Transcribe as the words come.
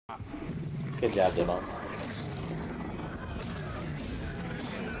Good job, Demo.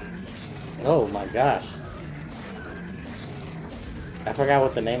 Oh my gosh. I forgot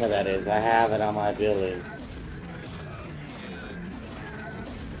what the name of that is. I have it on my building.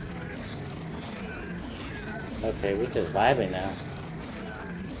 Okay, we're just vibing now.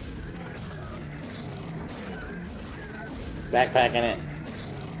 Backpacking it.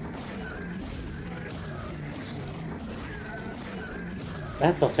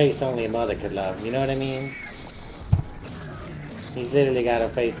 That's a face only a mother could love, you know what I mean? He's literally got a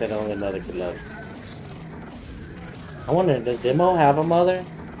face that only a mother could love. I wonder, does Demo have a mother?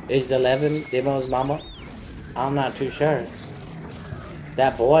 Is 11 Demo's mama? I'm not too sure.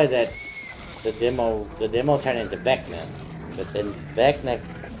 That boy that the demo turned into Vecna. But then Vecna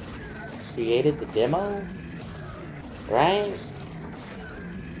created the Demo? Right?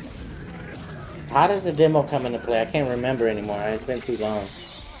 How does the Demo come into play? I can't remember anymore. It's been too long.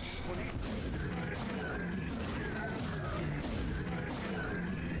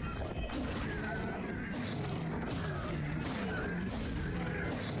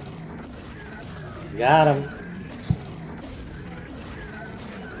 Got him.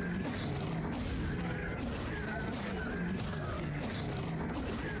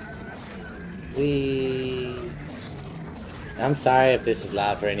 I'm sorry if this is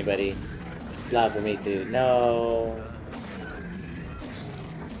loud for anybody. It's loud for me too. No.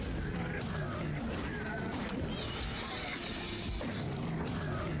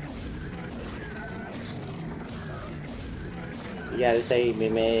 You gotta save me,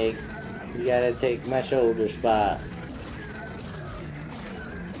 Meg. You gotta take my shoulder spot.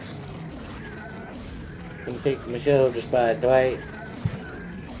 Come take my shoulder spot, Dwight.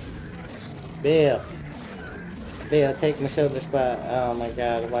 Bill. Bill, take my shoulder spot. Oh my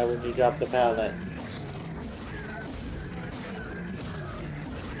god, why would you drop the pallet?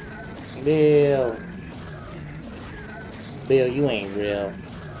 Bill. Bill, you ain't real.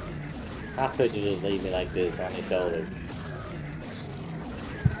 How could you just leave me like this on your shoulders?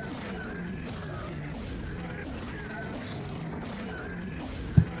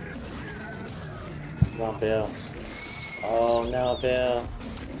 Come on, Bill. Oh no, Bill.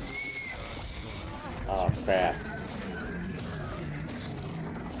 Oh crap.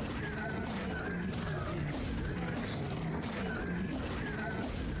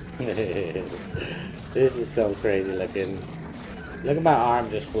 This is so crazy looking. Look at my arm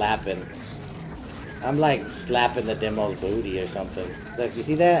just flapping. I'm like slapping the Demo's booty or something. Look, you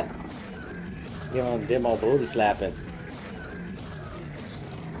see that? Give him Demo booty slapping.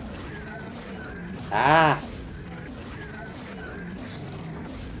 Ah!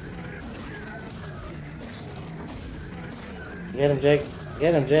 Get him, Jake.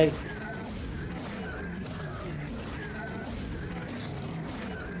 Get him, Jake.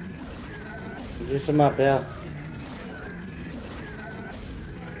 Juice him up, Bill.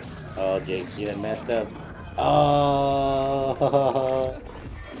 Oh, Jake, you done messed up. Oh!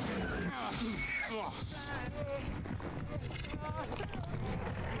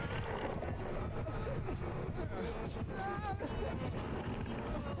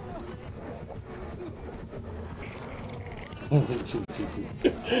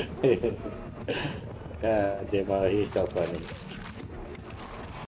 Demo, he's so funny.